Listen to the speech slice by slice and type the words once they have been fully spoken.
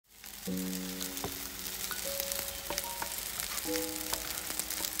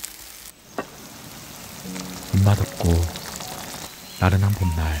날마덥고 나른한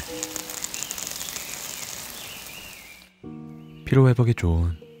봄날, 피로회복에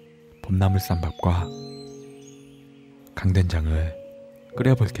좋은 봄나물쌈밥과 강된장을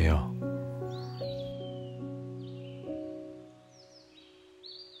끓여볼게요.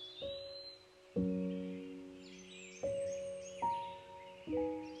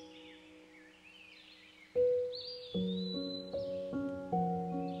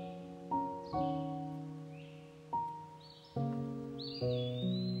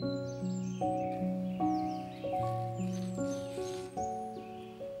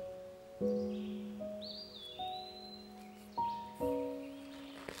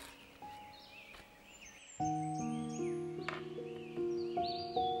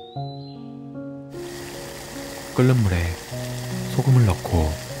 끓는 물에 소금을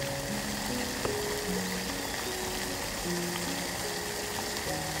넣고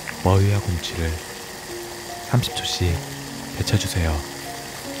머위와 곰치를 30초씩 데쳐주세요.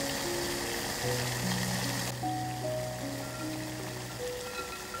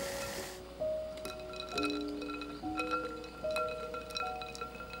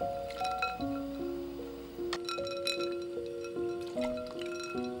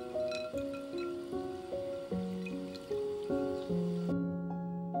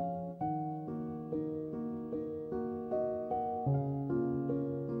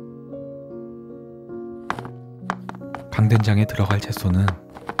 강된장에 들어갈 채소는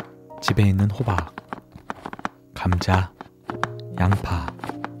집에 있는 호박, 감자, 양파,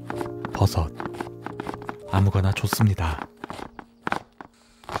 버섯, 아무거나 좋습니다.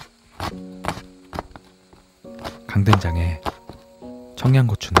 강된장에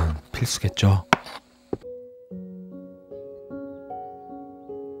청양고추는 필수겠죠?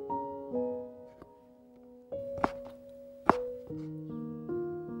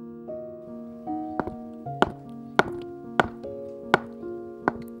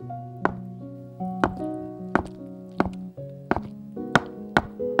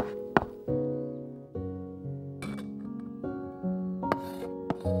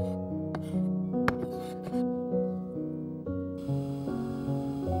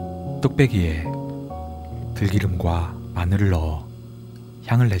 뚝배기에 들기름과 마늘을 넣어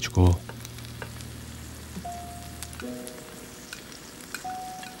향을 내주고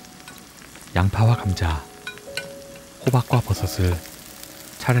양파와 감자, 호박과 버섯을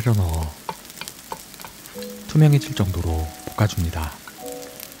차례로 넣어 투명해질 정도로 볶아줍니다.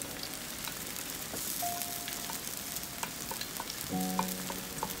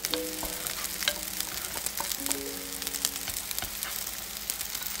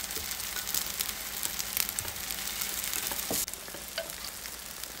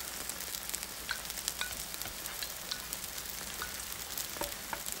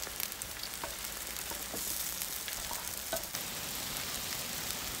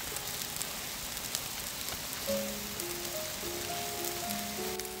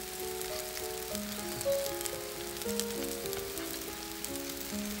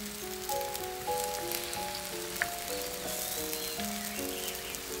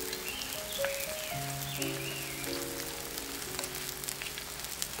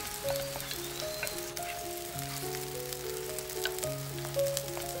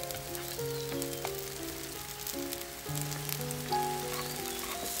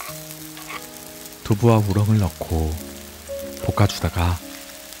 두부와 우렁을 넣고 볶아주다가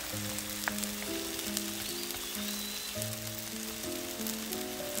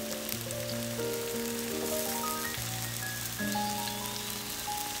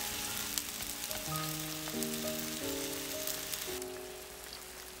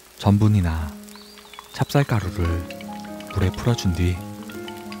전분이나 찹쌀가루를 물에 풀어준 뒤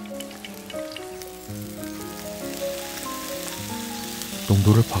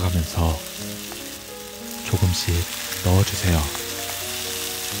농도를 봐가면서 조금씩 넣어주세요.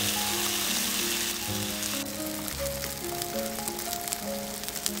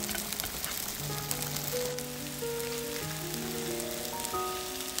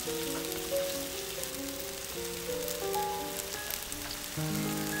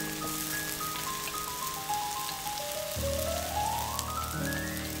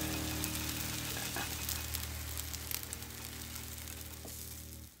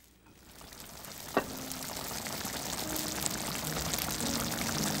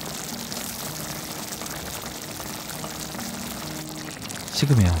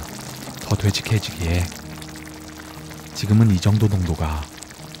 식으면 더 되직해지기에 지금은 이 정도 농도가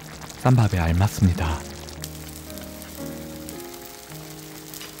쌈밥에 알맞습니다.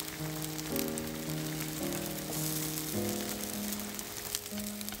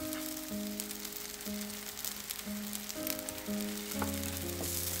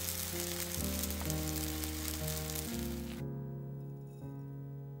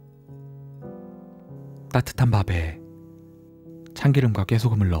 따뜻한 밥에 참기름과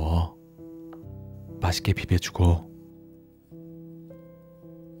깨소금을 넣어 맛있게 비벼주고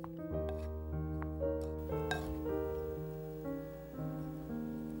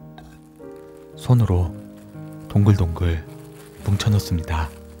손으로 동글동글 뭉쳐놓습니다.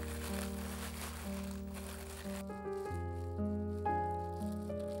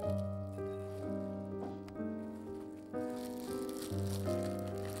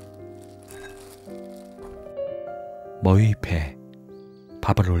 머위잎에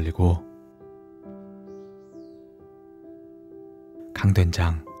밥을 올리고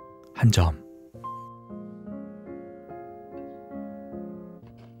강된장 한 점,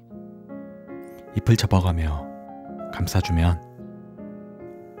 잎을 접어가며 감싸주면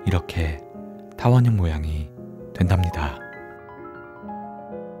이렇게 타원형 모양이 된답니다.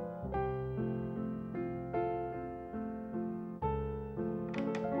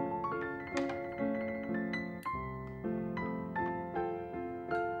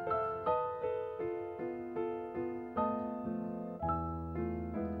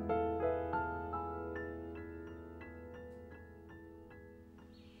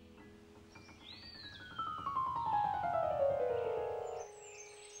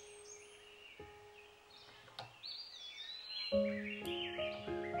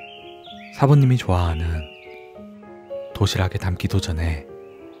 사부님이 좋아하는 도시락에 담기도 전에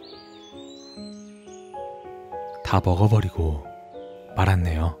다 먹어버리고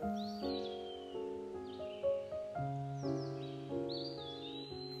말았네요.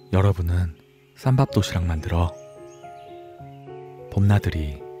 여러분은 쌈밥 도시락 만들어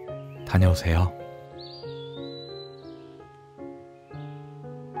봄나들이 다녀오세요.